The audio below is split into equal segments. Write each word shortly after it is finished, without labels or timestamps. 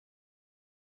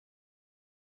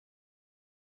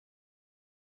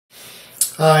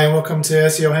Hi, and welcome to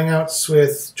SEO Hangouts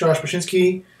with Josh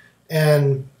Bachynski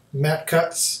and Matt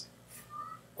Cutts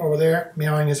over there,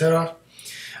 meowing his head off.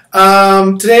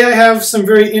 Today I have some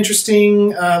very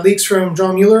interesting leaks from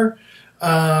John Mueller,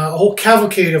 a whole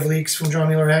cavalcade of leaks from John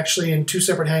Mueller actually in two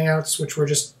separate Hangouts, which were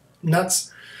just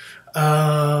nuts.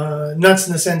 Nuts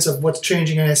in the sense of what's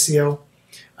changing in SEO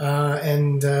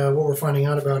and what we're finding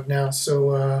out about now.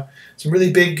 So some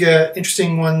really big,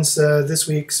 interesting ones this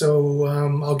week, so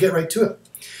I'll get right to it.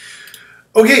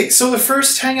 Okay, so the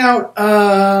first Hangout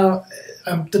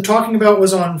I'm talking about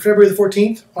was on February the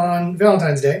 14th, on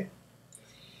Valentine's Day.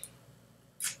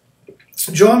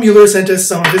 John Mueller sent us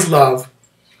some of his love,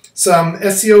 some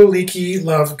SEO leaky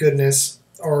love goodness,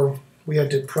 or we had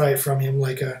to pry it from him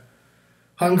like a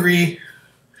hungry,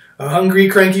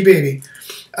 cranky baby.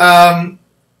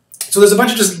 So there's a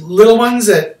bunch of just little ones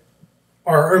that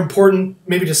are important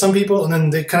maybe to some people, and then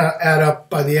they kind of add up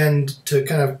by the end to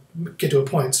kind of get to a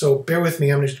point. So bear with me,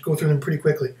 I'm going to go through them pretty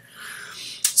quickly.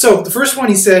 So the first one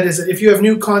he said is that if you have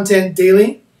new content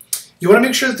daily, you want to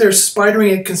make sure that they're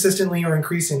spidering it consistently or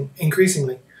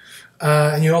increasingly.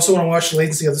 And you also want to watch the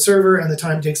latency of the server and the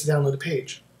time it takes to download a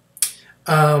page.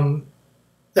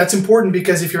 That's important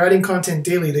because if you're adding content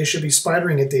daily, they should be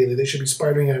spidering it daily. They should be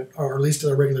spidering it, or at least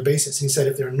on a regular basis. And he said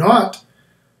if they're not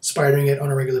spidering it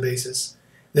on a regular basis,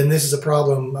 then this is a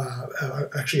problem,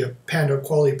 actually a Panda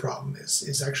quality problem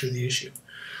is actually the issue.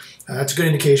 That's a good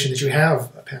indication that you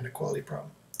have a Panda quality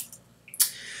problem.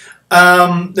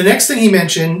 The next thing he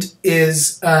mentioned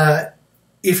is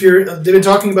they've been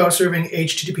talking about serving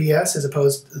HTTPS as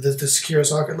opposed to the secure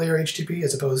socket layer HTTP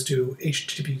as opposed to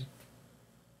HTTP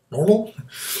normal,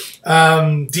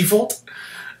 default,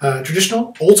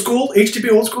 traditional, old school,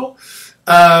 HTTP old school.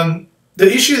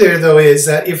 The issue there, though, is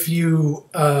that if you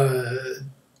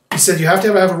said you have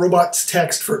to have a robots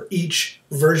text for each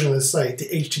version of the site, the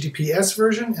HTTPS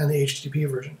version and the HTTP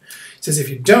version. It says if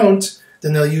you don't,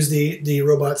 then they'll use the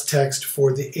robots text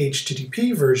for the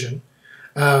HTTP version.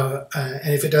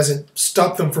 And if it doesn't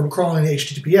stop them from crawling the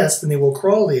HTTPS, then they will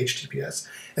crawl the HTTPS,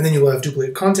 and then you will have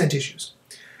duplicate content issues.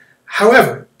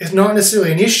 However, it's not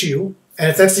necessarily an issue, and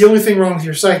if that's the only thing wrong with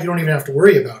your site, you don't even have to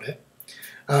worry about it.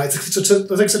 It's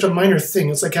like such a minor thing.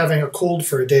 It's like having a cold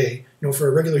for a day. You know, for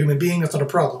a regular human being, that's not a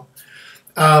problem.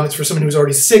 It's for someone who's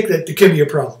already sick that it can be a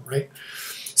problem, right?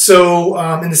 So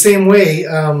in the same way,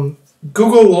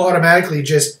 Google will automatically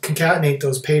just concatenate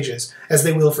those pages as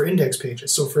they will for index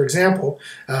pages. So for example,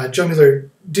 John Mueller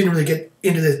didn't really get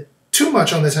into too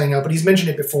much on this Hangout, but he's mentioned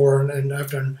it before, and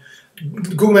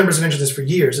Google members have mentioned this for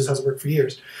years. This has worked for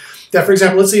years. That, for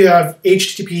example, let's say you have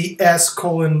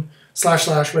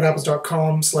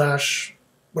https://redapples.com/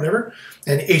 whatever,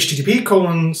 and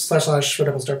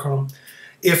http://redapples.com.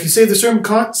 If you save the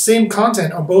same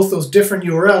content on both those different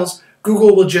URLs,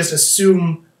 Google will just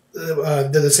assume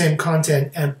they're the same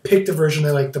content and pick the version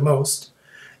they like the most,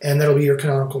 and that'll be your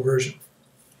canonical version.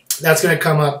 That's going to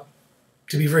come up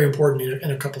to be very important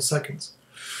in a couple seconds.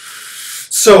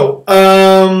 So,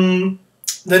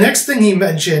 the next thing he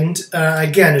mentioned,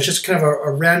 again, it's just kind of a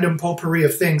random potpourri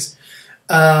of things.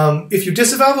 If you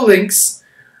disavow the links,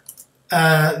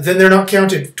 then they're not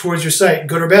counted towards your site,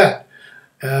 good or bad.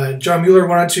 John Mueller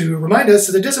wanted to remind us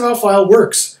that the disavow file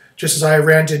works, just as I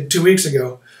ranted 2 weeks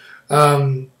ago.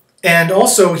 And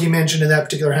also, he mentioned in that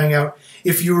particular Hangout,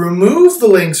 if you remove the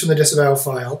links from the disavow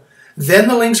file, then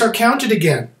the links are counted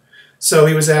again. So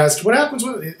he was asked, what happens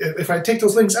if I take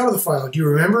those links out of the file? Do you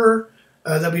remember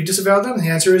that we disavowed them? And the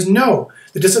answer is no.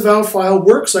 The disavow file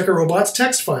works like a robots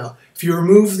text file. If you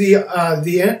remove the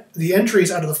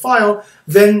entries out of the file,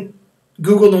 then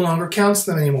Google no longer counts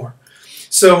them anymore.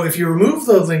 So if you remove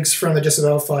the links from the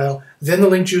disavow file, then the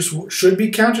link juice should be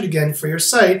counted again for your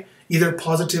site, either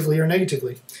positively or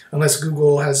negatively, unless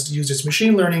Google has used its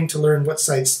machine learning to learn what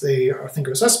sites they think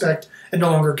are suspect and no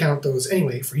longer count those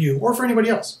anyway for you or for anybody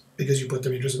else because you put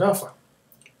them in your disavow file.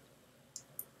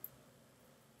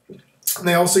 And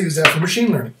they also use that for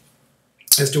machine learning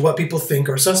as to what people think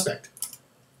are suspect.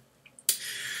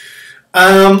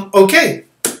 Okay,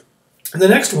 the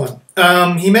next one.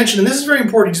 He mentioned, and this is very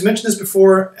important, he's mentioned this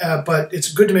before, but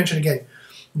it's good to mention again.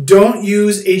 Don't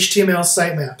use HTML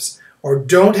sitemaps, or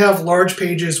don't have large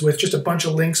pages with just a bunch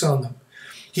of links on them.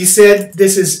 He said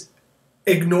this is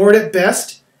ignored at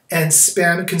best and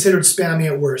considered spammy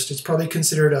at worst. It's probably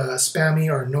considered a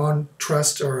spammy or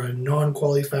non-trust or a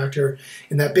non-quality factor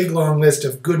in that big long list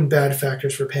of good and bad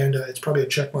factors for Panda. It's probably a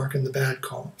check mark in the bad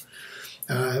column.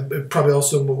 It probably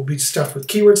also will be stuffed with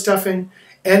keyword stuffing,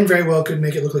 and very well could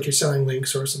make it look like you're selling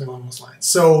links or something along those lines.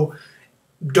 So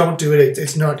don't do it.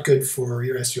 It's not good for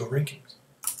your SEO rankings.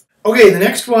 Okay, the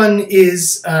next one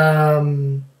is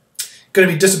going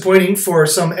to be disappointing for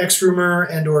some X-Roomer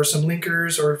and or some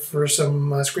linkers or for some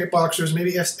scrapeboxers,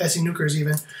 maybe SE nukers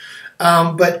even.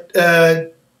 But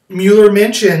Mueller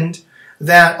mentioned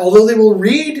that although they will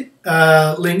read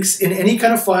links in any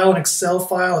kind of file, an Excel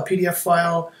file, a PDF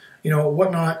file,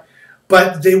 whatnot,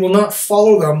 but they will not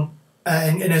follow them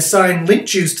and assign link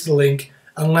juice to the link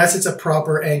unless it's a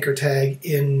proper anchor tag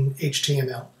in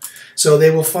HTML. So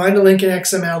they will find a link in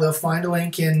XML, they'll find a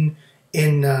link in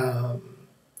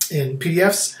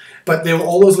PDFs, but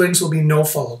all those links will be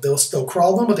no-follow. They'll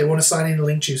crawl them, but they won't assign any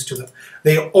link juice to them.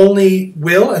 They only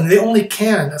will, and they only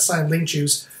can assign link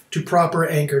juice to proper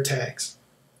anchor tags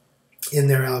in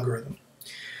their algorithm.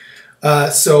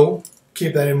 So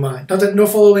keep that in mind. Not that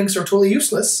no-follow links are totally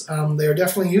useless. They are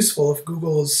definitely useful if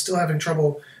Google is still having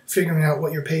trouble figuring out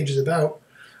what your page is about.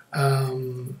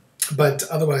 But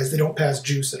otherwise, they don't pass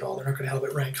juice at all. They're not going to help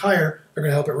it rank higher. They're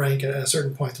going to help it rank at a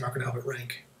certain point. They're not going to help it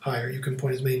rank higher. You can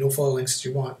point as many no-follow links as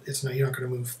you want. You're not going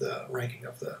to move the ranking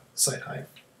of the site higher.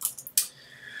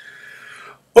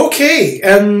 Okay,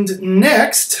 and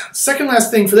next, second last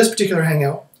thing for this particular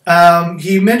Hangout,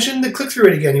 he mentioned the click-through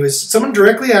rate again. Someone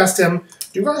directly asked him,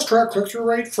 do you guys track click-through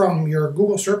rate from your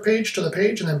Google search page to the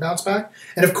page and then bounce back?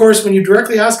 And of course, when you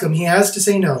directly ask him, he has to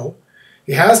say no.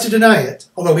 He has to deny it,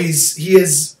 although he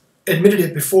has admitted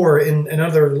it before in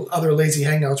other lazy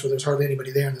Hangouts where there's hardly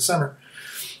anybody there in the summer.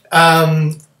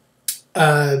 So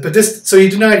he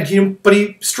denied it, but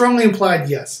he strongly implied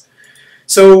yes.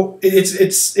 So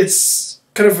it's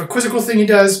kind of a quizzical thing he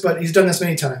does, but he's done this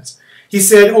many times. He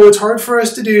said, oh, it's hard for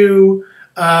us to do,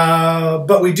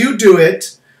 but we do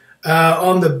it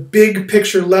on the big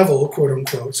picture level, quote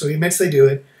unquote. So he admits they do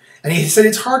it. And he said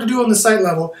it's hard to do on the site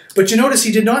level, but you notice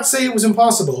he did not say it was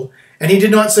impossible, and he did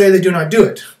not say they do not do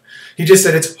it. He just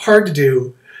said it's hard to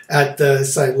do at the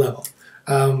site level.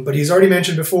 But he's already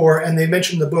mentioned before, and they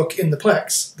mentioned the book In the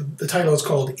Plex. The title is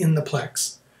called In the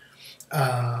Plex.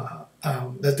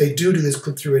 That they do this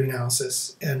click-through rate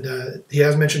analysis. And he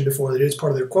has mentioned before that it is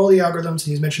part of their quality algorithms.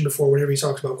 He's mentioned before whenever he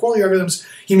talks about quality algorithms,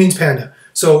 he means Panda.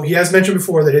 So he has mentioned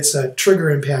before that it's a trigger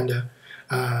in Panda.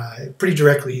 Pretty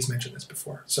directly, he's mentioned this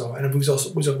before. So, and we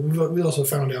also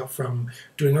found out from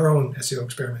doing our own SEO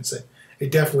experiments that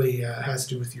it definitely has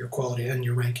to do with your quality and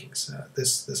your rankings.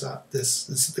 This is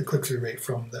the click-through rate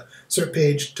from the SERP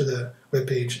page to the web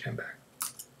page and back.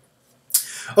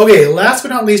 Okay, last but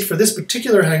not least for this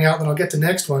particular Hangout, then I'll get to the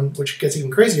next one, which gets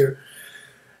even crazier,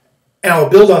 and I'll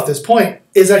build off this point,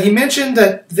 is that he mentioned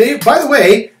that by the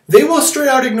way, they will straight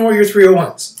out ignore your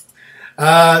 301s.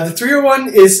 The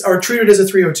 301 are treated as a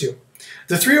 302.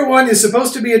 The 301 is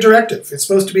supposed to be a directive. It's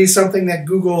supposed to be something that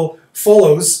Google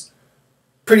follows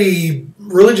pretty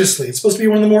religiously. It's supposed to be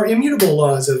one of the more immutable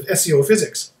laws of SEO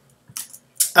physics.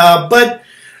 But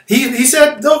he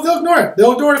said they'll ignore it.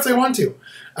 They'll ignore it if they want to.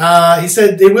 He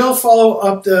said they will follow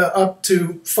up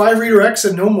to 5 redirects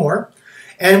and no more.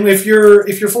 And if you're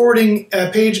forwarding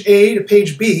page A to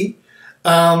page B,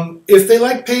 if they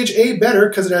like page A better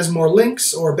because it has more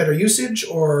links or better usage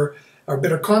or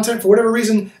better content for whatever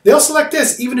reason, they'll select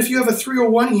this even if you have a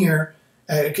 301 here.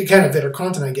 It can have better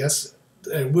content, I guess.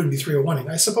 It wouldn't be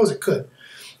 301ing. I suppose it could.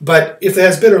 But if it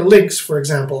has better links, for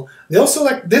example, they'll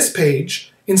select this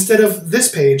page instead of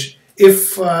this page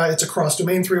if it's a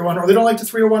cross-domain 301 or they don't like the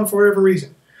 301 for whatever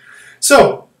reason.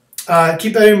 So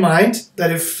keep that in mind, that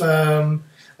if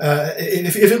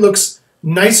it looks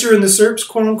nicer in the SERPs,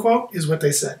 quote-unquote, is what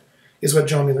they said, is what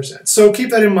John Mueller said. So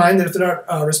keep that in mind, that if they're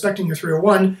not respecting your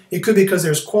 301, it could be because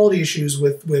there's quality issues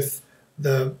with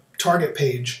the target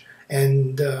page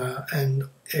and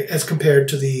as compared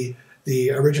to the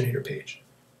originator page.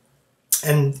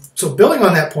 And so building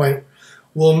on that point,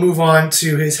 we'll move on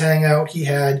to his Hangout he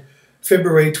had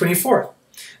February 24th.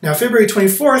 Now, February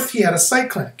 24th, he had a site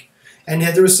clinic. And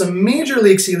there was some major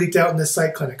leaks he leaked out in this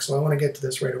site clinic, so I want to get to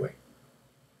this right away.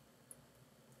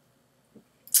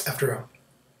 After a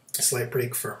slight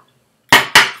break for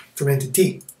fermented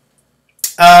tea.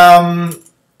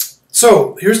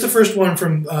 So, here's the first one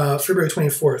from February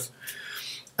 24th.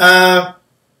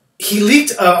 He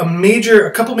leaked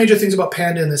a couple major things about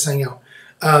Panda in this Hangout.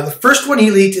 The first one he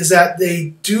leaked is that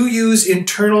they do use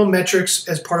internal metrics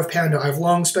as part of Panda. I've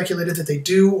long speculated that they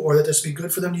do, or that this would be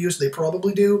good for them to use. They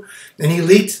probably do. And he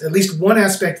leaked at least one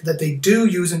aspect that they do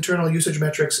use internal usage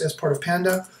metrics as part of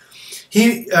Panda.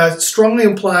 He strongly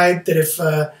implied that if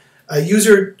a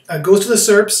user goes to the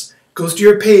SERPs, goes to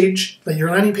your page,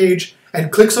 your landing page,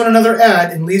 and clicks on another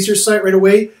ad and leaves your site right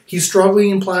away, he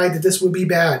strongly implied that this would be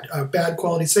bad, a bad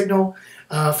quality signal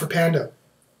for Panda.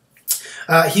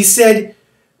 He said,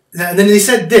 and then he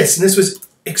said this, and this was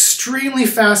extremely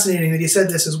fascinating that he said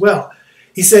this as well.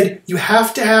 He said you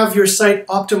have to have your site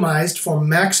optimized for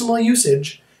maximal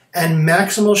usage and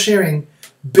maximal sharing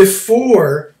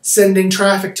before sending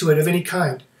traffic to it of any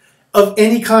kind. Of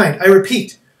any kind. I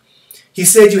repeat. He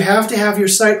said you have to have your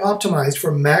site optimized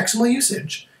for maximal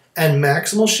usage and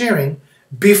maximal sharing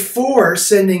before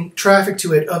sending traffic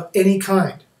to it of any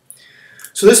kind.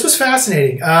 So this was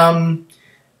fascinating.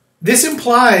 This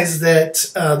implies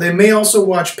that they may also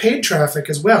watch paid traffic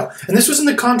as well. And this was in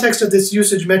the context of this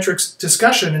usage metrics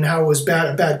discussion and how it was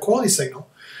a bad quality signal.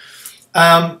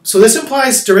 So this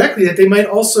implies directly that they might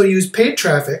also use paid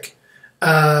traffic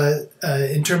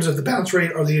in terms of the bounce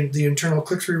rate or the internal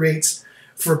click-through rates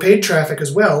for paid traffic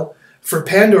as well, for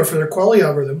Panda or for their quality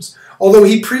algorithms, although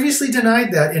he previously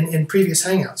denied that in previous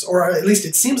Hangouts, or at least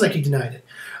it seems like he denied it.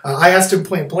 I asked him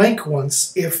point blank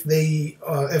once if the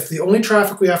only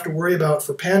traffic we have to worry about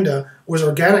for Panda was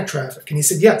organic traffic, and he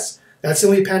said yes, that's the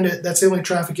only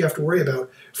traffic you have to worry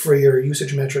about for your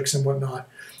usage metrics and whatnot.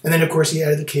 And then of course he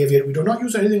added the caveat, we do not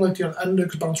use anything like the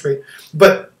analytics bounce rate,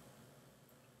 but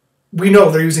we know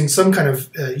they're using some kind of,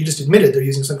 you just admitted they're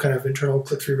using some kind of internal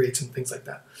click-through rates and things like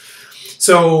that.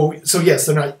 So yes,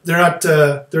 they're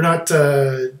not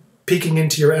peeking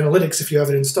into your analytics if you have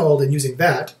it installed and using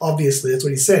that. Obviously, that's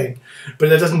what he's saying. But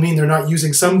that doesn't mean they're not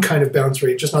using some kind of bounce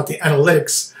rate, just not the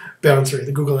analytics bounce rate,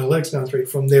 the Google Analytics bounce rate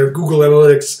from their Google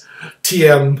Analytics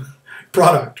TM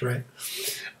product, right?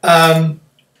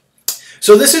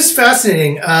 So this is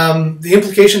fascinating. The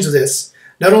implications of this,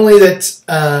 not only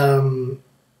that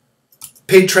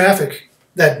paid traffic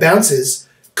that bounces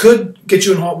could get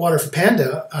you in hot water for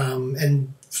Panda,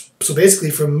 and so basically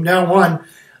from now on,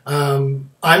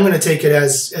 I'm going to take it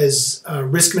as a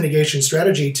risk mitigation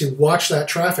strategy to watch that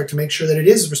traffic to make sure that it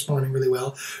is responding really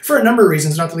well for a number of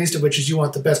reasons, not the least of which is you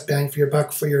want the best bang for your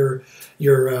buck for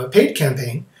your paid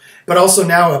campaign, but also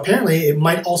now apparently it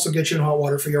might also get you in hot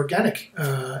water for your organic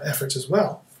efforts as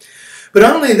well. But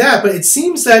not only that, but it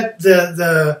seems that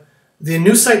the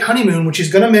new site Honeymoon, which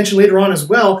he's going to mention later on as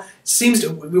well, seems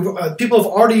to people have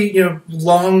already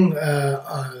long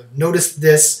noticed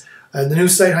this. The new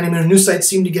site Honeymoon, new sites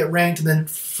seem to get ranked, and then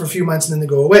for a few months, and then they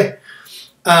go away.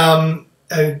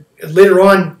 Later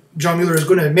on, John Mueller is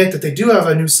going to admit that they do have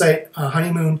a new site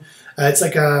Honeymoon. It's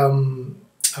like a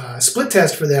split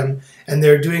test for them, and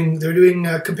they're doing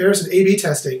comparison A/B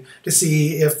testing to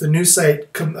see if the new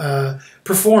site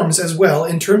performs as well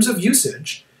in terms of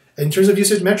usage. In terms of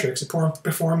usage metrics, it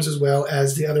performs as well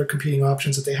as the other competing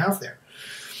options that they have there.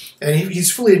 And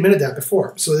he's fully admitted that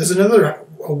before. So there's another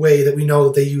way that we know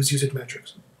that they use usage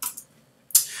metrics.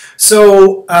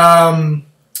 So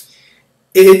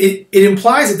it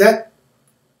implies that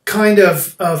kind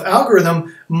of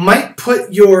algorithm might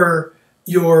put your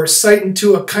site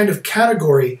into a kind of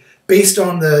category based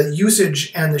on the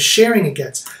usage and the sharing it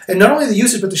gets. And not only the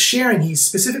usage, but the sharing. He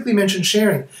specifically mentioned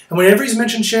sharing. And whenever he's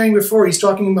mentioned sharing before, he's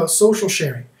talking about social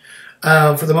sharing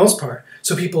for the most part.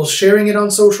 So people sharing it on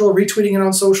social, retweeting it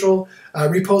on social,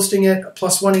 reposting it,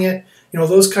 +1ing it,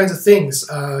 those kinds of things.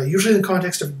 Usually in the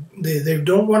context of, they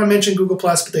don't want to mention Google+,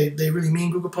 but they really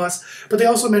mean Google+, but they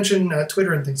also mention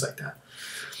Twitter and things like that.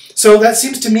 So that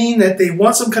seems to mean that they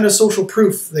want some kind of social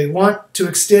proof. They want to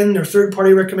extend their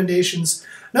third-party recommendations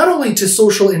not only to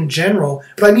social in general,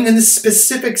 but I mean in this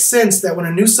specific sense that when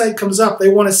a new site comes up, they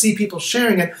want to see people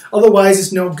sharing it, otherwise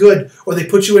it's no good. Or they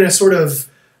put you in a sort of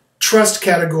trust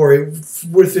category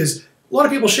with this, a lot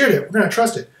of people shared it, we're going to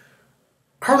trust it.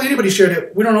 Hardly anybody shared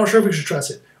it, we're not sure if we should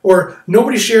trust it. Or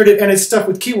nobody shared it and it's stuck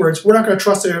with keywords, we're not going to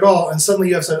trust it at all, and suddenly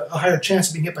you have a higher chance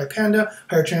of being hit by Panda,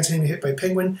 higher chance of being hit by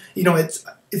Penguin.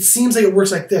 It seems like it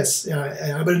works like this.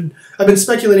 I've been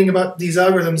speculating about these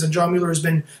algorithms, and John Mueller has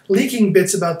been leaking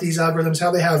bits about these algorithms,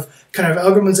 how they have kind of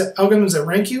algorithms that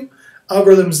rank you,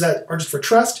 algorithms that are just for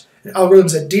trust, and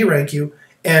algorithms that de-rank you.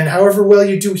 And however well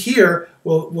you do here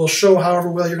will show however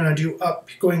well you're going to do up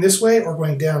going this way or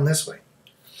going down this way.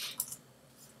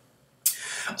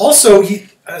 Also,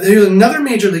 here's another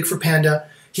major leak for Panda.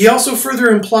 He also further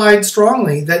implied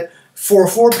strongly that for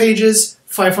 4 pages,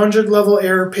 500 level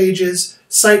error pages,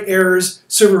 site errors,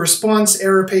 server response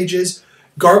error pages,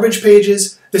 garbage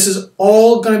pages, this is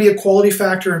all going to be a quality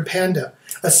factor in Panda,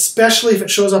 especially if it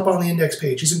shows up on the index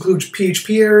page. These include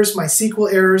PHP errors,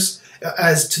 MySQL errors,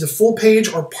 as to the full page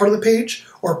or part of the page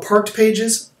or parked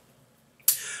pages.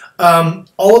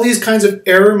 All of these kinds of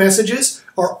error messages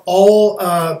are all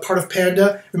part of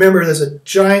Panda. Remember, there's a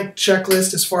giant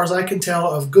checklist, as far as I can tell,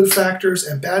 of good factors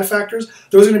and bad factors.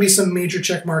 There's going to be some major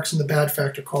check marks in the bad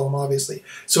factor column, obviously.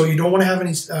 So you don't want to have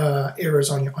any errors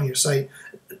on your site.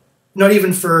 not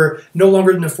even for no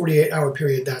longer than a 48-hour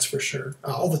period, that's for sure.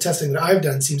 All the testing that I've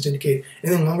done seems to indicate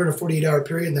anything longer than a 48-hour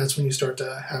period, and that's when you start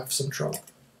to have some trouble.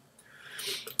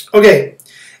 Okay,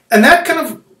 and that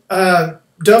kind of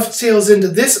dovetails into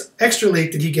this extra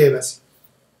leak that he gave us.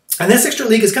 And this extra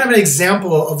leak is kind of an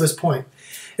example of this point,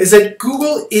 is that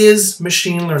Google is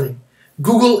machine learning.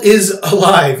 Google is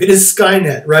alive. It is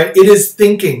Skynet, right? It is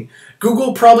thinking.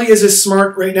 Google probably is as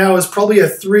smart right now as probably a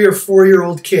 3 or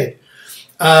 4-year-old kid.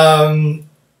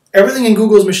 Everything in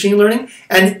Google is machine learning,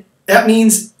 and that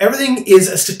means everything is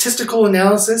a statistical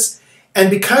analysis. And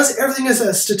because everything is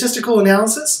a statistical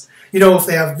analysis, you know, if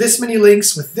they have this many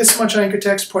links with this much anchor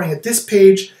text pointing at this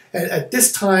page at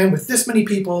this time with this many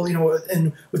people, you know,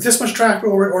 and with this much traffic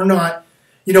or not,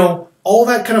 you know, all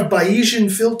that kind of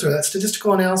Bayesian filter, that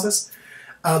statistical analysis,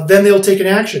 then they'll take an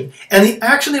action. And the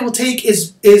action they will take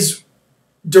is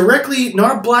directly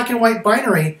not a black and white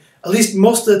binary. At least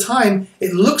most of the time,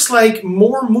 it looks like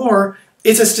more and more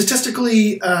it's a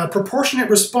statistically proportionate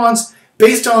response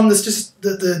based on the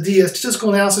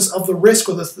statistical analysis of the risk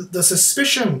or the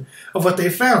suspicion of what they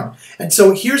found. And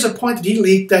so here's a point that he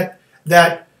leaked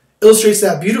that illustrates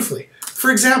that beautifully.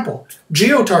 For example,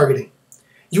 geo-targeting.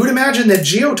 You would imagine that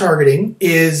geo-targeting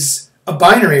is a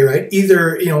binary, right?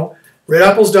 Either, you know,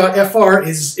 redapples.fr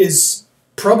is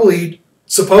probably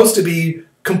supposed to be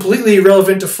completely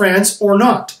irrelevant to France or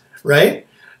not, right?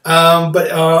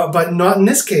 But not in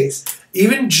this case.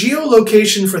 Even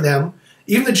geolocation for them,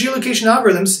 even the geolocation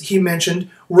algorithms he mentioned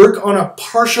work on a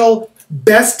partial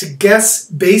best guess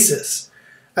basis.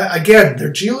 Again,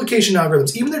 they're geolocation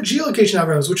algorithms. Even their geolocation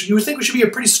algorithms, which you would think should be a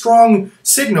pretty strong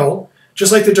signal,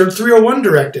 just like the 301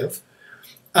 directive,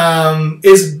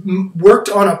 is worked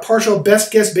on a partial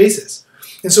best guess basis.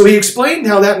 And so he explained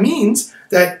how that means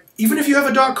that even if you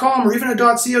have a .com or even a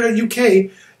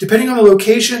 .co.uk, depending on the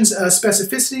location's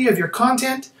specificity of your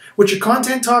content, what your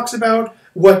content talks about,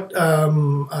 what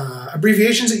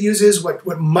abbreviations it uses,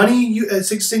 what money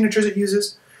signatures it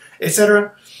uses,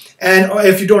 etc. And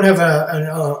if you don't have an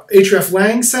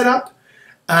hreflang set up,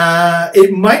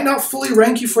 it might not fully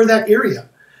rank you for that area.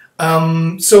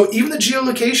 So even the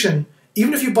geolocation,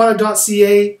 even if you bought a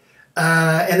 .ca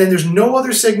and then there's no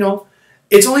other signal,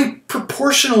 it's only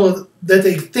proportional that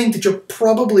they think that you're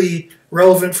probably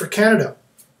relevant for Canada.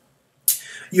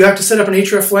 You have to set up an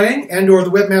hreflang and or the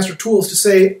webmaster tools to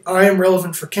say, I am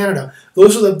relevant for Canada.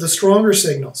 Those are the stronger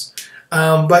signals.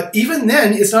 But even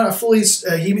then, it's not a fully,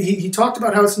 he talked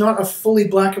about how it's not a fully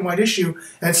black and white issue,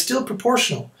 and it's still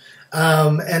proportional.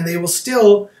 And they will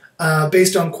still,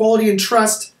 based on quality and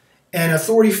trust and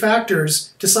authority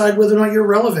factors, decide whether or not you're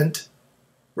relevant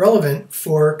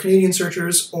for Canadian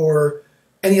searchers or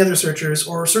any other searchers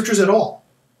or searchers at all.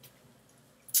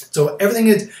 So everything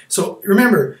is, so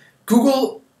remember,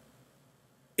 Google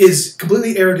is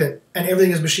completely arrogant and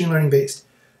everything is machine learning based.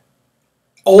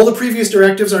 All the previous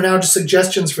directives are now just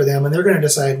suggestions for them, and they're going to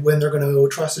decide when they're going to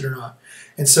trust it or not.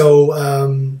 And so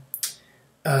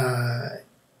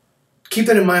keep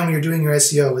that in mind when you're doing your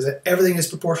SEO, is that everything is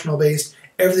proportional based,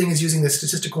 everything is using the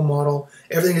statistical model,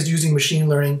 everything is using machine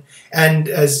learning. And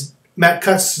as Matt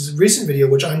Cutt's recent video,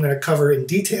 which I'm going to cover in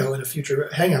detail in a future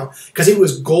Hangout, because it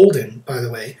was golden, by the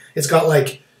way. It's got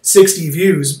like 60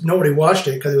 views. Nobody watched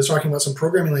it because it was talking about some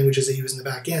programming languages they use in the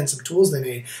back end, some tools they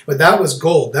made. But that was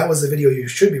gold. That was the video you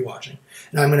should be watching.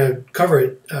 And I'm going to cover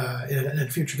it in a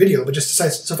future video. But just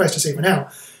suffice to say for now,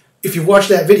 if you watch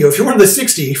that video, if you're one of the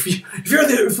 60, if you're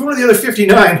one of the other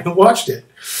 59 who watched it,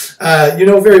 you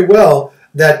know very well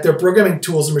that their programming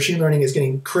tools and machine learning is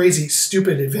getting crazy,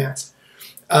 stupid advanced.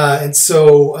 And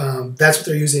so that's what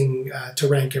they're using to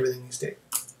rank everything these days.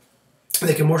 And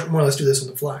they can more or less do this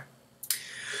on the fly.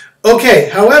 Okay,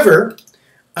 however,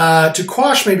 to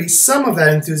quash maybe some of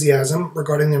that enthusiasm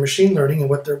regarding their machine learning and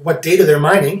what data they're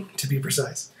mining, to be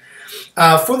precise,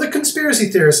 for the conspiracy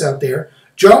theorists out there,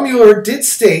 John Mueller did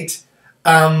state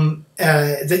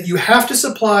that you have to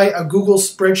supply a Google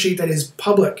spreadsheet that is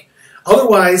public.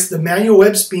 Otherwise, the manual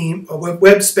web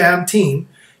spam team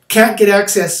can't get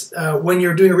access when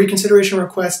you're doing a reconsideration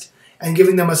request and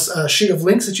giving them a sheet of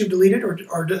links that you've deleted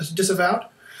or disavowed.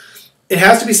 It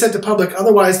has to be sent to public,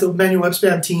 otherwise the manual web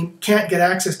spam team can't get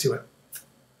access to it.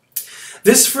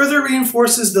 This further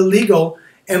reinforces the legal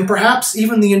and perhaps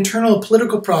even the internal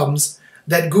political problems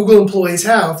that Google employees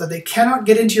have, that they cannot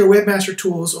get into your webmaster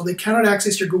tools or they cannot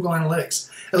access your Google Analytics,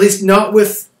 at least not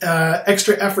with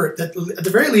extra effort that at the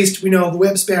very least we know the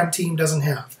web spam team doesn't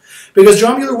have. Because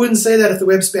John Mueller wouldn't say that if the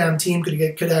web spam team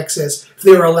could access, if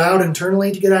they were allowed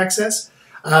internally to get access,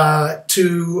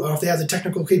 if they have the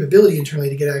technical capability internally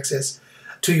to get access,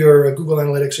 to your Google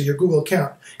Analytics or your Google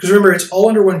account. Because remember, it's all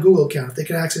under one Google account. If they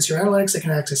can access your analytics, they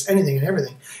can access anything and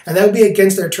everything. And that would be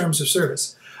against their terms of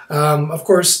service. Of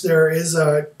course, there is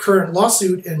a current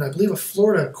lawsuit in, I believe, a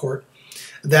Florida court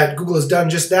that Google has done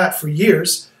just that for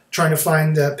years, trying to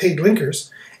find paid linkers.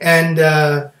 And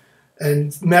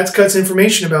Matt Cutts'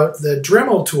 information about the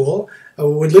Dremel tool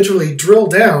would literally drill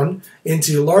down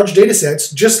into large data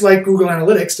sets, just like Google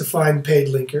Analytics, to find paid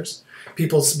linkers,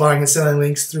 people buying and selling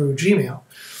links through Gmail.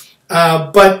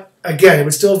 But again, it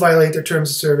would still violate their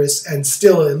terms of service, and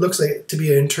still it looks like to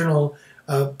be an internal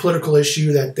political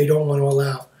issue that they don't want to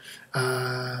allow.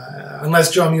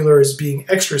 Unless John Mueller is being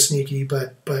extra sneaky,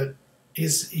 but he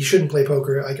shouldn't play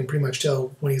poker. I can pretty much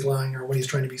tell when he's lying or when he's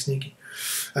trying to be sneaky.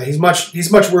 He's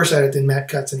much worse at it than Matt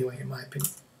Cutts anyway, in my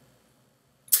opinion.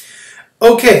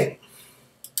 Okay,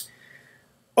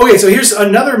 so here's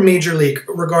another major leak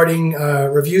regarding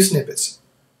review snippets.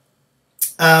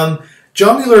 John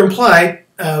Mueller implied,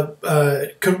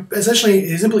 essentially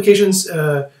his implications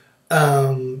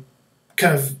kind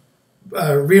of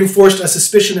reinforced a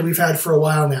suspicion that we've had for a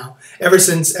while now, ever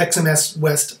since XMS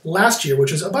West last year,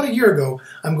 which was about a year ago.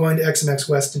 I'm going to XMS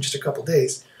West in just a couple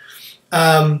days.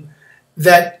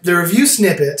 That the review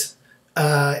snippet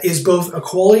is both a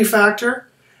quality factor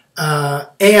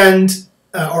and,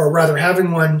 or rather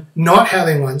not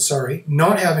having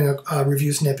a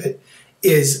review snippet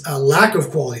is a lack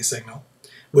of quality signal,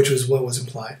 which was what was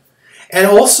implied. And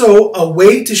also a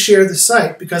way to share the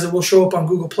site because it will show up on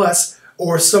Google Plus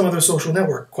or some other social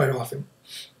network quite often.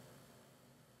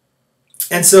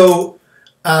 And so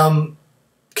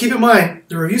keep in mind,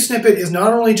 the review snippet is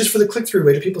not only just for the click-through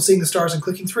rate of people seeing the stars and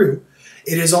clicking through,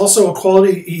 it is also a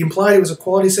quality, he implied it was a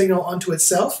quality signal unto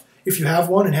itself, if you have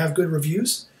one and have good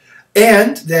reviews,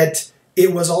 and that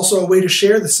it was also a way to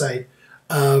share the site.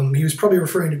 He was probably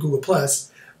referring to Google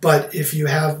Plus, but if you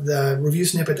have the review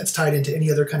snippet that's tied into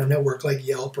any other kind of network like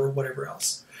Yelp or whatever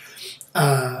else.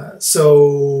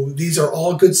 So these are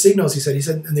all good signals, he said,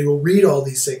 and they will read all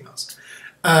these signals.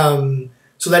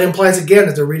 So that implies, again,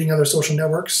 that they're reading other social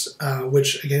networks,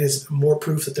 which, again, is more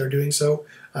proof that they're doing so.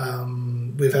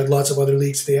 We've had lots of other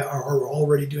leaks. They are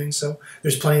already doing so.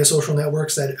 There's plenty of social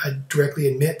networks that directly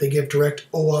admit they give direct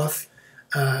OAuth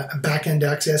back-end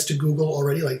access to Google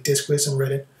already, like Disquis and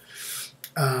Reddit.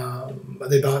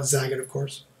 They bought Zagat, of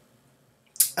course.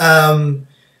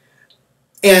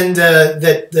 And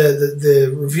that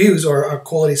the reviews are a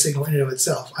quality signal in and of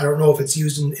itself. I don't know if it's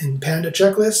used in Panda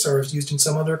checklists or if it's used in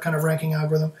some other kind of ranking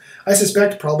algorithm. I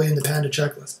suspect probably in the Panda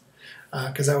checklist,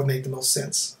 because that would make the most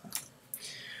sense.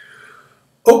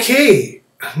 Okay,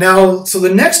 now, so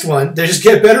the next one, they just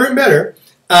get better and better.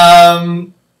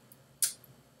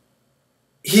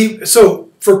 So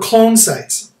for clone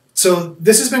sites. So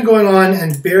this has been going on,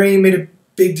 and Barry made a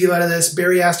big deal out of this.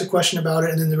 Barry asked a question about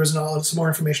it, and then there was some more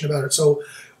information about it. So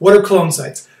what are clone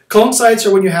sites? Clone sites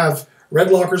are when you have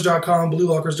redlockers.com,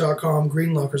 bluelockers.com,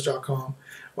 greenlockers.com,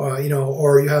 or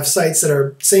you have sites that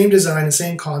are same design and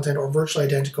same content or virtually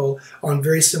identical on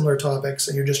very similar topics,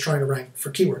 and you're just trying to rank for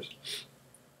keywords.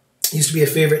 It used to be a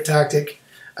favorite tactic.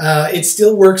 It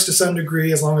still works to some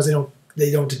degree as long as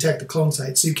they don't detect the clone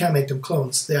sites. So you can't make them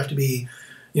clones. They have to be,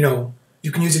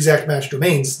 you can use exact match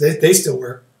domains. They still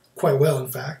work quite well, in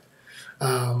fact.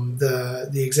 The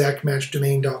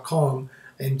exactmatchdomain.com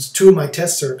and 2 of my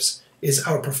test SERPs is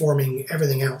outperforming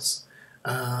everything else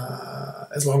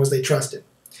as long as they trust it.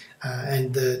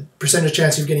 And the percentage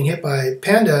chance of getting hit by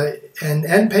Panda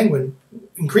and Penguin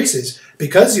increases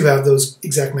because you have those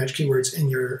exact match keywords in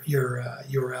your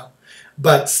URL.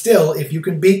 But still, if you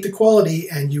can beat the quality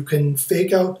and you can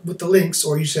fake out with the links,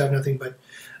 or you just have nothing but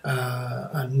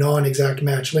non-exact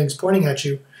match links pointing at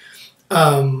you,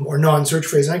 or non-search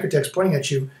phrase anchor text pointing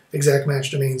at you, exact match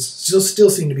domains still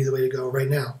seem to be the way to go right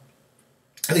now.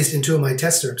 At least in 2 of my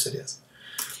test SERPs it is.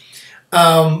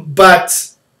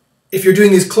 But if you're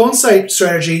doing this clone site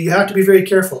strategy, you have to be very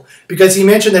careful, because he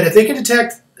mentioned that if they can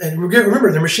detect, and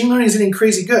remember, their machine learning is getting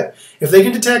crazy good. If they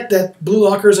can detect that blue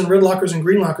lockers and red lockers and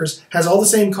green lockers has all the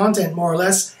same content, more or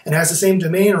less, and has the same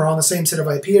domain or on the same set of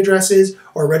IP addresses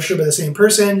or registered by the same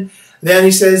person, then he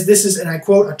says this is, and I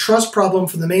quote, a trust problem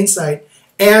for the main site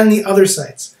and the other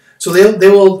sites. So they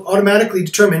will automatically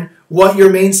determine what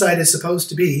your main site is supposed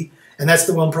to be, and that's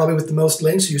the one probably with the most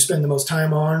links you spend the most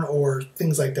time on, or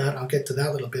things like that. I'll get to that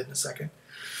a little bit in a second.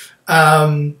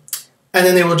 And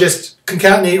then they will just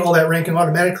concatenate all that ranking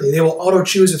automatically. They will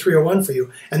auto-choose a 301 for you.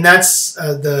 And that's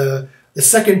the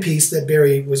second piece that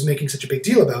Barry was making such a big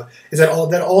deal about, is that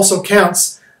that also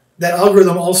counts, that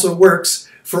algorithm also works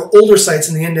for older sites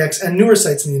in the index and newer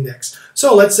sites in the index.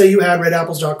 So let's say you had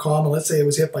redapples.com, and let's say it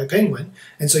was hit by Penguin,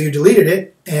 and so you deleted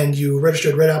it, and you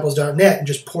registered redapples.net and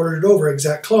just ported it over,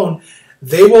 exact clone.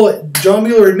 John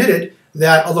Mueller admitted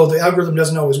that although the algorithm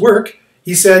doesn't always work,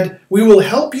 he said, we will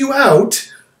help you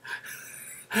out.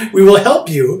 We will help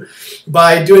you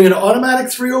by doing an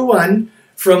automatic 301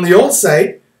 from the old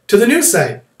site to the new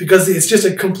site, because it's just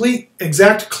a complete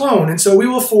exact clone, and so we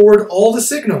will forward all the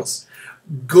signals,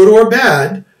 good or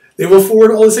bad. They will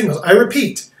forward all the signals. I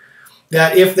repeat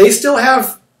that if they still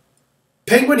have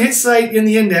Penguin hit site in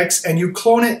the index and you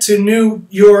clone it to new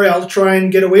URL to try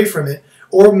and get away from it,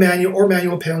 or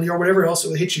manual penalty or whatever else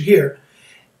will hit you here,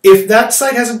 if that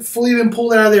site hasn't fully been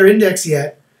pulled out of their index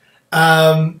yet,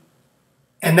 and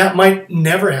that might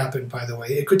never happen, by the way.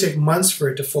 It could take months for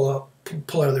it to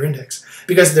pull out of their index,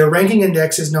 because their ranking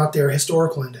index is not their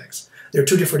historical index. They're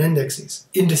two different indexes.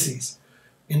 Indexes?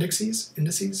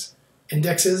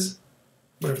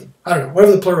 Whatever. I don't know.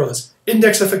 Whatever the plural is.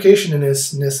 Indexification in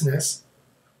this.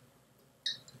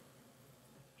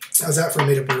 How's that for a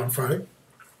made-up word on Friday?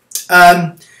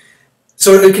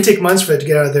 So it can take months for it to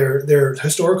get out of their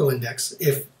historical index,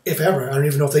 if ever. I don't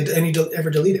even know if they ever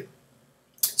delete it.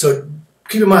 So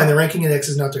keep in mind, the ranking index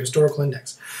is not their historical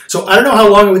index. So I don't know how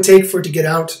long it would take for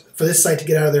this site to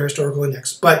get out of their historical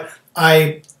index, but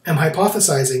I am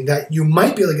hypothesizing that you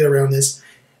might be able to get around this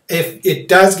if it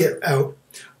does get out,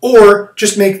 or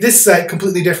just make this site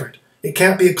completely different. It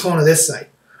can't be a clone of this site.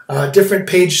 Different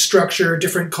page structure,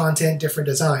 different content, different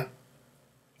design.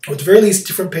 Or at the very least,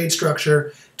 different page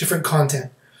structure, different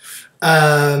content,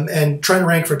 and trying to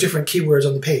rank for different keywords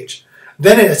on the page.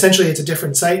 Then essentially it's a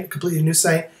different site, a completely new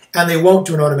site, and they won't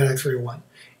do an automatic 301.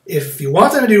 If you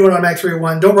want them to do an automatic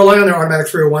 301, don't rely on their automatic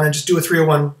 301 and just do a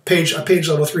 301 page, a page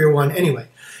level 301 anyway.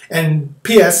 And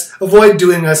P.S., avoid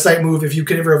doing a site move if you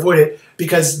can ever avoid it,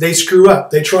 because they screw up.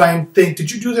 They try and think,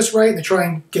 did you do this right? And they try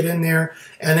and get in there,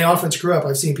 and they often screw up.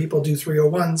 I've seen people do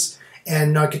 301s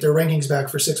and not get their rankings back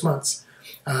for 6 months,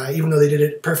 even though they did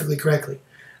it perfectly correctly.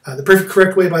 The perfect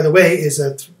correct way, by the way, is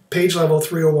a page level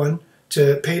 301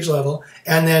 to page level,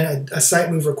 and then a site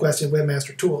move request in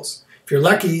Webmaster Tools. If you're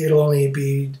lucky, it'll only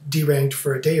be deranked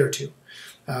for a day or two,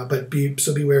 but be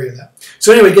wary of that.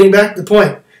 So anyway, getting back to the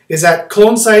point, is that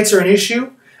clone sites are an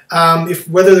issue.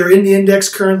 Whether they're in the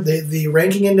index the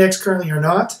ranking index currently or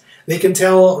not, they can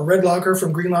tell red locker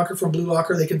from green locker from blue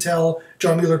locker. They can tell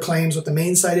John Mueller claims what the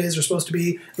main site is or supposed to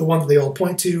be, the one that they all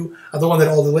point to, the one that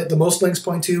all the most links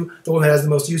point to, the one that has the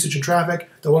most usage and traffic,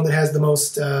 the one that has the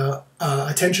most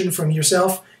attention from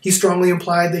yourself. He strongly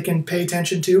implied they can pay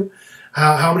attention to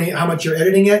how much you're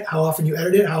editing it, how often you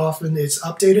edit it, how often it's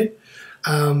updated.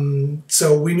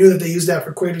 So we knew that they used that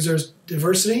for query diverse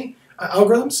diversity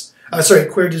algorithms.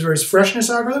 Query diverse freshness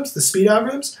algorithms, the speed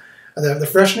algorithms, the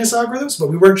freshness algorithms, but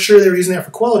we weren't sure they were using that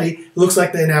for quality. It looks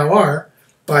like they now are,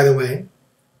 by the way.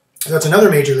 That's another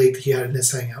major leak that he had in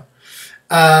this hangout.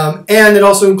 And it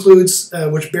also includes,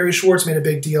 which Barry Schwartz made a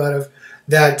big deal out of,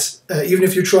 that even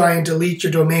if you try and delete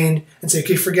your domain and say,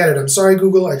 okay, forget it, I'm sorry,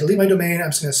 Google, I delete my domain,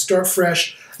 I'm just going to start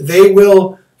fresh, they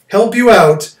will help you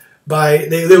out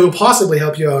they will possibly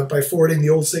help you out by forwarding the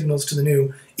old signals to the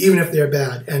new, even if they're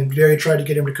bad. And Barry tried to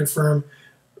get him to confirm,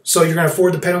 so you're going to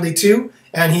forward the penalty too?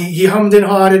 And he hummed and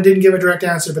hawed and didn't give a direct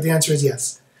answer, but the answer is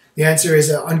yes. The answer is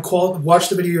unqualified. Watch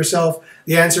the video yourself.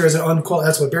 The answer is an unqualified.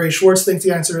 That's what Barry Schwartz thinks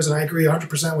the answer is, and I agree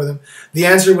 100% with him. The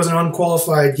answer was an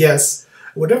unqualified yes.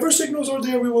 Whatever signals are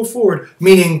there, we will forward,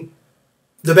 meaning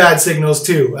the bad signals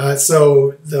too.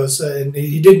 So those, and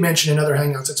he did mention in other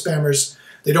hangouts that spammers,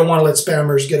 they don't want to let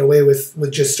spammers get away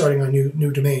with just starting a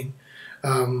new domain,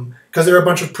 because they're a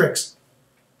bunch of pricks.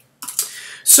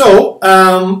 So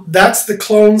that's the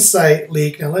clone site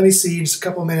leak. Now let me see, just a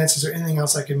couple of minutes, is there anything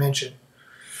else I can mention?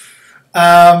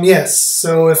 Yes,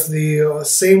 so if the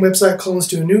same website clones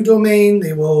to a new domain,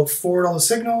 they will forward all the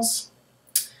signals.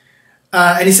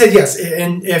 And he said yes,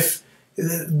 and if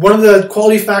one of the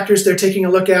quality factors they're taking a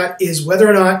look at is whether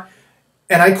or not,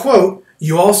 and I quote,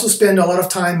 you also spend a lot of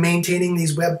time maintaining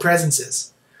these web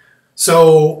presences.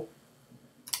 So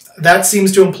that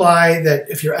seems to imply that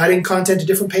if you're adding content to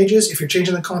different pages, if you're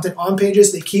changing the content on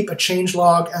pages, they keep a change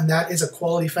log, and that is a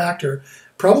quality factor.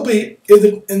 Probably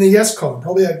in the yes column,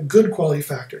 probably a good quality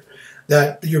factor,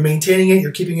 that you're maintaining it, you're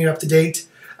keeping it up to date.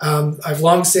 I've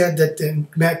long said that, and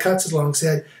Matt Cutts has long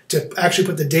said, to actually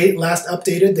put the date last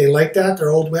updated. They like that.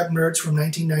 They're old web nerds from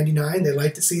 1999. They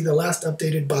like to see the last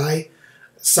updated by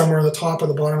somewhere on the top or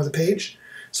the bottom of the page.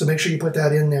 So make sure you put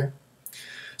that in there.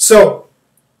 So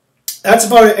that's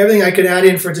about everything I could add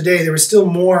in for today. There was still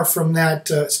more from that,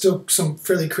 still some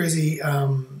fairly crazy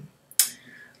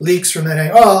leaks from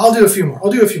that. Oh, I'll do a few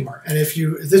more. And if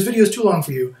this video is too long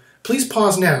for you, please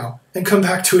pause now and come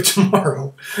back to it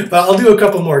tomorrow. But I'll do a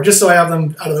couple more just so I have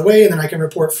them out of the way, and then I can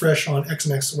report fresh on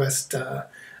XMX West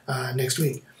next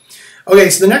week. Okay,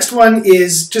 so the next one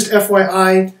is just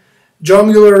FYI. John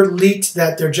Mueller leaked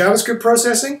that their JavaScript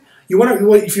processing,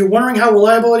 if you're wondering how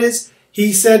reliable it is,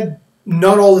 he said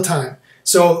not all the time.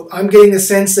 So I'm getting the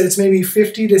sense that it's maybe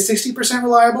 50 to 60%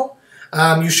 reliable.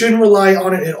 You shouldn't rely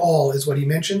on it at all, is what he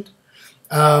mentioned.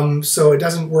 So it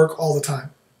doesn't work all the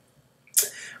time.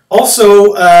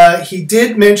 Also, he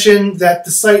did mention that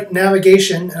the site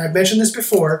navigation, and I've mentioned this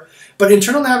before, but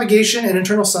internal navigation and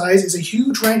internal size is a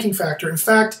huge ranking factor. In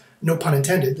fact, no pun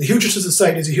intended, the hugeness of the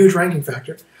site is a huge ranking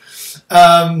factor.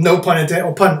 No pun intended,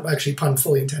 oh, actually pun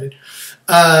fully intended.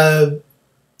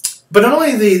 But not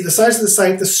only the size of the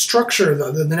site, the structure,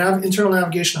 the internal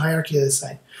navigation hierarchy of the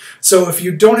site. So if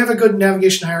you don't have a good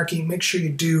navigation hierarchy, make sure you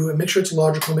do, and make sure it's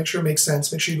logical, make sure it makes sense,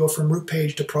 make sure you go from root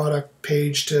page to product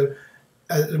page to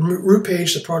root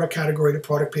page to product category to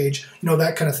product page, you know,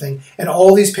 that kind of thing. And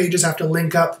all these pages have to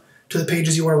link up to the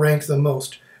pages you want to rank the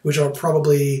most, which are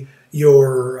probably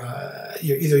your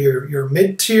either your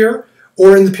mid-tier,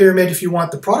 or in the pyramid, if you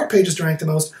want the product pages to rank the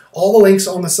most, all the links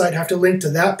on the site have to link to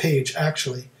that page,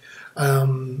 actually.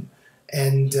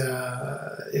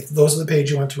 If those are the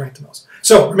page you want to rank the most.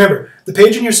 So remember, the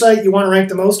page in your site you want to rank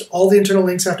the most, all the internal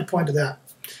links have to point to that.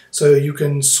 So you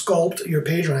can sculpt your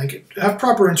page rank, have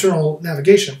proper internal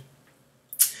navigation,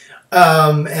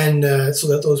 so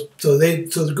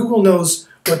that Google knows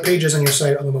what pages on your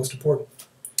site are the most important.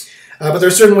 But there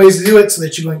are certain ways to do it so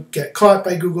that you won't get caught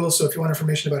by Google. So if you want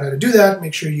information about how to do that,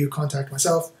 make sure you contact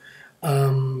myself.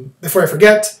 Before I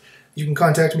forget, you can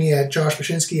contact me at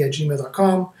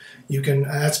joshbachynski@gmail.com. You can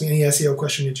ask me any SEO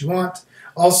question that you want.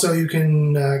 Also, you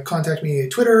can contact me at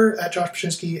Twitter at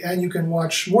joshbachynski, and you can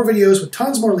watch more videos with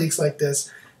tons more leaks like this,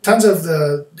 tons of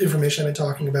the information I've been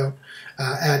talking about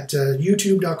at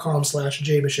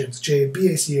youtube.com/jbachynsk,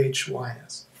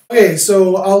 J-B-A-C-H-Y-N-S. Okay,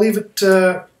 so I'll leave it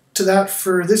to that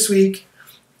for this week.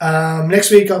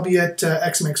 Next week I'll be at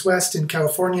XMX West in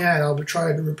California, and I'll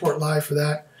try to report live for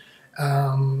that.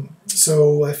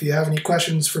 So if you have any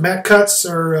questions for Matt Cutts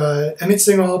or Emmett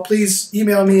Singhal, please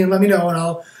email me and let me know, and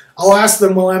I'll ask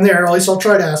them while I'm there. Or at least I'll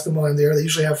try to ask them while I'm there. They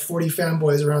usually have 40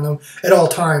 fanboys around them at all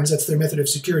times. That's their method of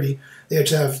security. They have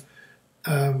to have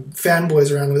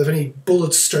fanboys around them. If any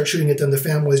bullets start shooting at them, the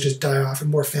fanboys just die off,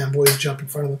 and more fanboys jump in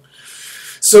front of them.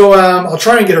 So I'll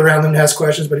try and get around them and ask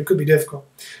questions, but it could be difficult.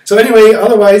 So anyway,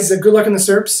 otherwise, good luck in the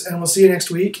SERPs, and we'll see you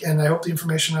next week. And I hope the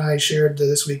information I shared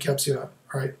this week helps you out.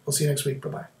 All right, we'll see you next week.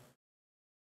 Bye-bye.